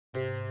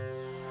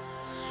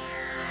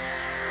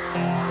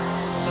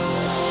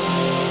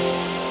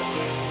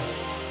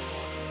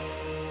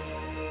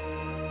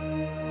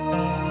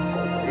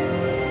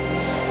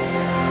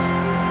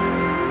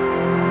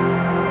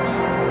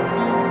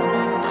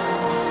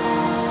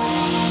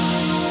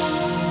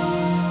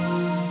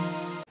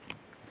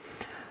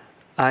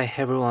Hi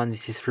everyone,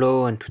 this is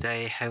Flo, and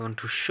today I want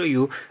to show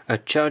you a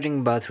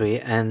charging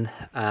battery, and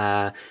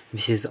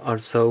this is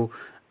also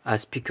a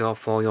speaker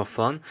for your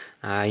phone.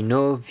 I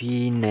know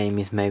the name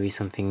is maybe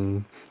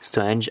something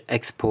strange,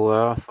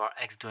 X-Power for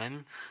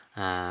X-Dream.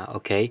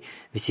 Okay,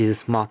 this is a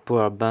smart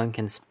power bank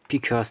and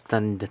speaker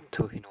stand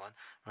 2-in-1.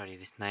 Really,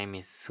 this name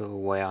is so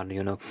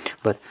weird,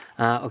 but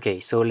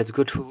okay, so let's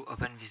go to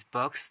open this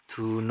box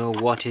to know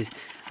what is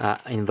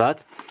in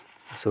that.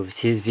 So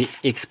this is the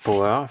X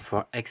Power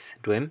for X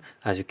Dream,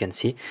 as you can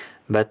see,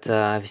 but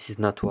this is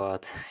not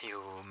what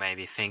you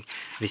maybe think.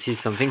 This is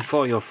something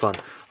for your phone.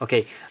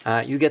 Okay,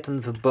 you get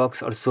on the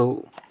box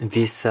also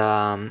this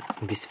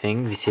this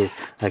thing. This is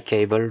a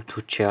cable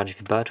to charge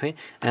the battery,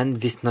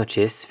 and this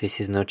notice. This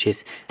is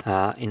notice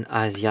in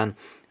Asian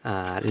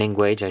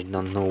language. I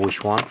don't know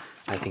which one.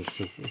 I think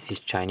this is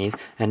Chinese,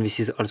 and this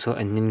is also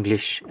an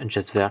English,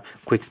 just there,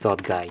 quick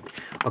start guide.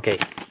 Okay,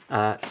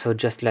 so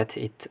just let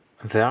it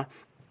there.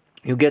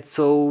 You get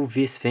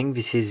this thing.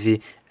 This is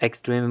the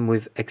X-Dream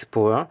with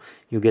X-Power.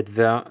 You get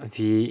there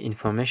the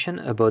information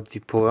about the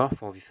power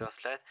for the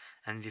first LED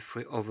and the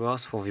 3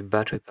 hours for the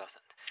battery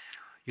percent.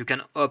 You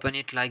can open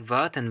it like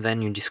that, and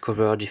then you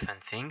discover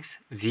different things.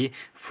 The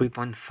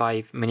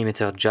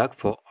 3.5mm jack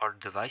for all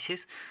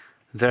devices.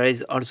 There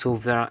is also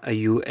there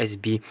a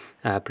USB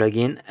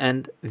plug-in,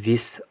 and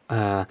this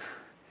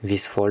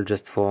fold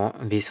just for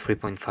this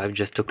 3.5,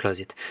 just to close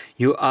it.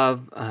 You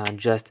have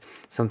just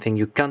something,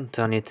 you can't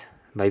turn it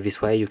by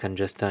this way, you can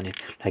just turn it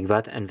like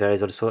that, and there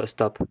is also a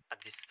stop at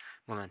this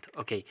moment.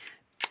 Okay,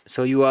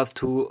 so you have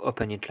to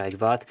open it like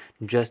that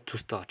just to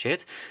start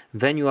it.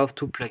 Then you have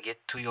to plug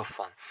it to your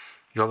phone.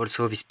 You have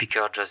also the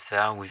speaker just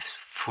there with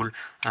full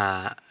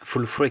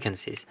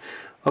frequencies.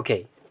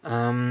 Okay,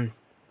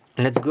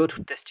 let's go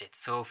to test it.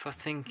 So first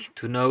thing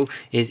to know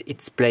is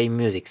it's play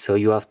music. So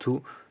you have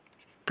to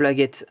plug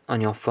it on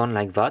your phone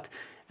like that,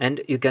 and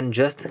you can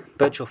just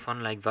put your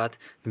phone like that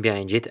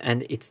behind it,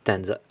 and it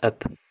stands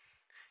up.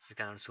 You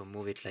can also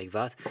move it like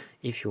that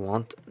if you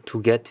want to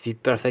get the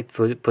perfect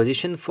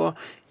position for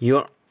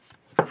your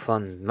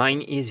phone.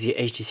 Mine is the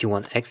HTC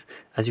One X,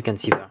 as you can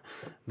see there.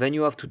 Then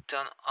you have to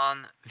turn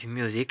on the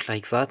music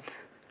like that.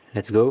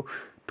 Let's go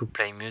to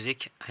play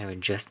music. I will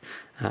just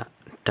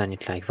turn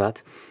it like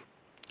that.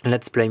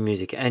 Let's play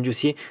music, and you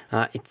see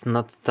it's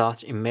not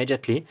start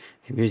immediately.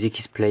 The music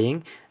is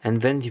playing,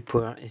 and then the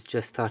power is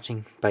just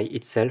starting by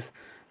itself,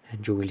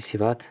 and you will see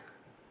that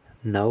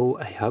now,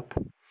 I hope.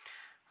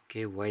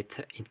 Okay, wait,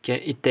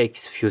 it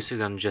takes a few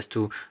seconds just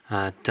to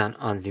turn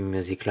on the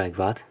music like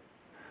that.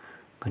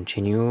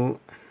 Continue.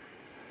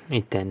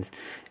 It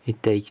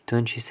takes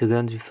 20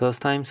 seconds the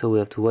first time, so we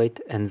have to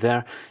wait, and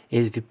there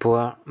is the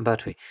power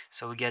battery.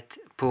 So we get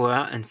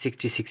power and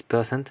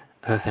 66%,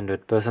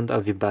 100%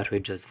 of the battery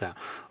just there.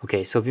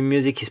 Okay, so the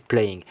music is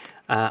playing.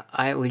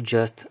 I will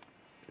just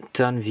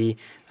turn the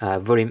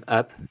volume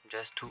up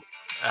just to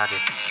add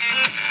it.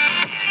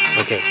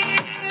 Okay.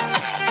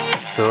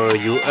 So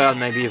you heard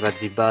maybe that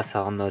the bass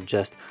are not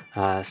just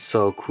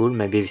so cool.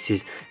 Maybe this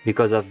is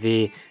because of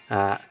the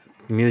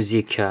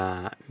music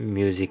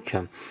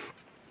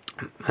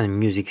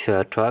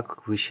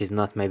track, which is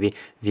not maybe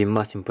the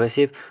most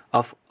impressive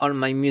of all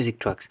my music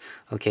tracks.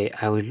 Okay,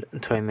 I will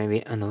try maybe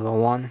another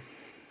one.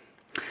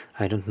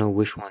 I don't know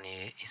which one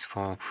is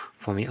for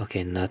me.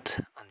 Okay, not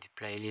on the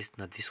playlist,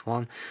 not this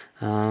one.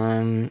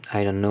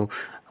 I don't know.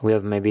 We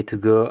have maybe to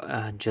go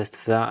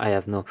just there. I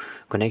have no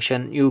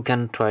connection. You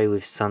can try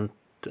with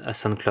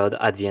SoundCloud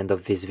at the end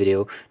of this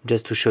video,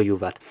 just to show you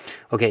that.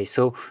 Okay,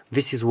 so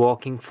this is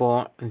working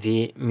for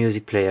the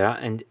music player,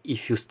 and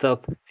if you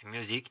stop the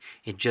music,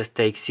 it just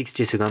takes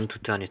 60 seconds to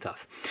turn it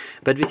off.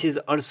 But this is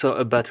also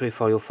a battery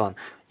for your phone.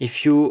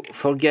 If you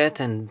forget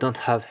and don't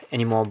have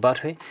any more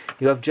battery,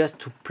 you have just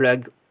to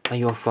plug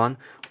your phone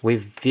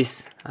with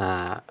this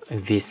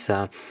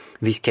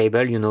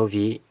cable,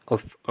 the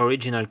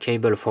original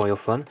cable for your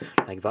phone,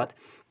 like that,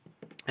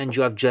 and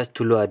you have just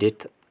to load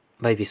it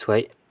by this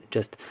way.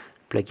 Just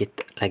plug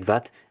it like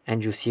that,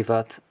 and you see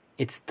that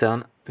it's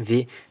turned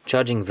the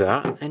charging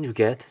there, and you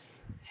get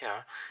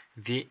here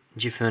the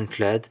different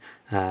LED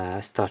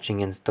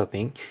starting and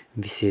stopping.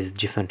 This is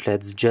different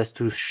LEDs just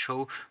to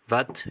show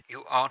that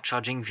you are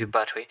charging the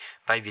battery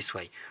by this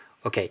way.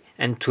 Okay,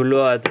 and to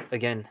load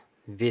again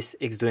this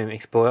X-Dream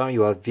X-Power,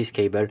 you have this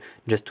cable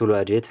just to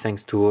load it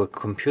thanks to a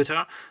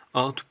computer,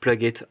 or to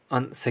plug it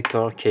on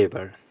sector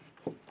cable.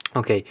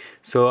 Okay,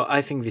 so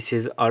I think this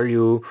is all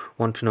you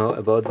want to know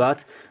about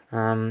that.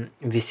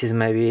 This is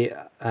maybe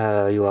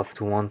you have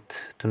to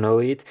want to know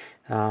it.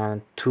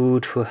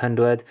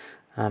 200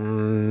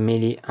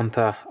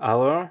 milliampere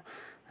hour.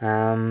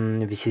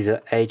 This is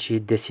a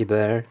 80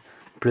 decibel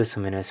plus or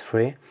minus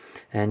 3,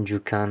 and you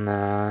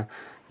can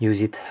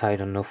use it, I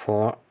don't know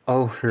for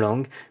how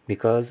long,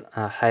 because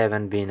I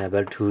haven't been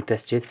able to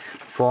test it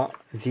for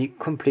the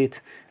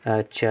complete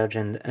charge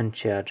and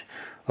uncharge.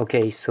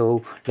 Okay,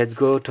 so let's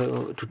go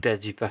to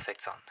test the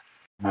perfect sound.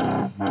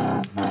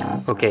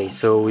 Okay,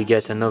 so we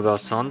get another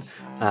sound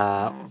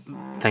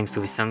thanks to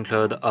the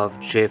SoundCloud of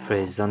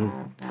Jeffrey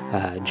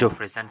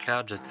Geoffrey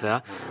Sentler just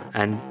there,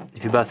 and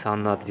the bass are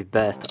not the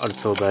best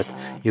also, but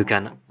you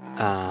can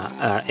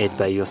hear it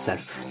by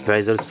yourself. There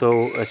is also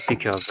a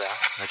speaker there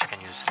that you can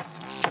use.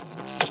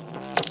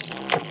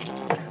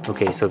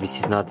 Okay, so this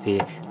is not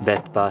the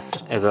best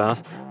bass ever,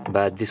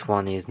 but this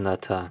one is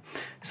not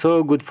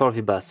so good for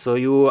the bass, so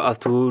you have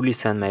to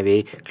listen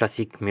maybe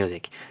classic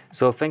music.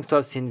 So thanks to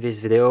have seen this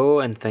video,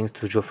 and thanks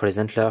to Geoffrey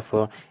Sentler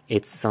for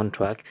its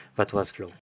soundtrack. That was Flow.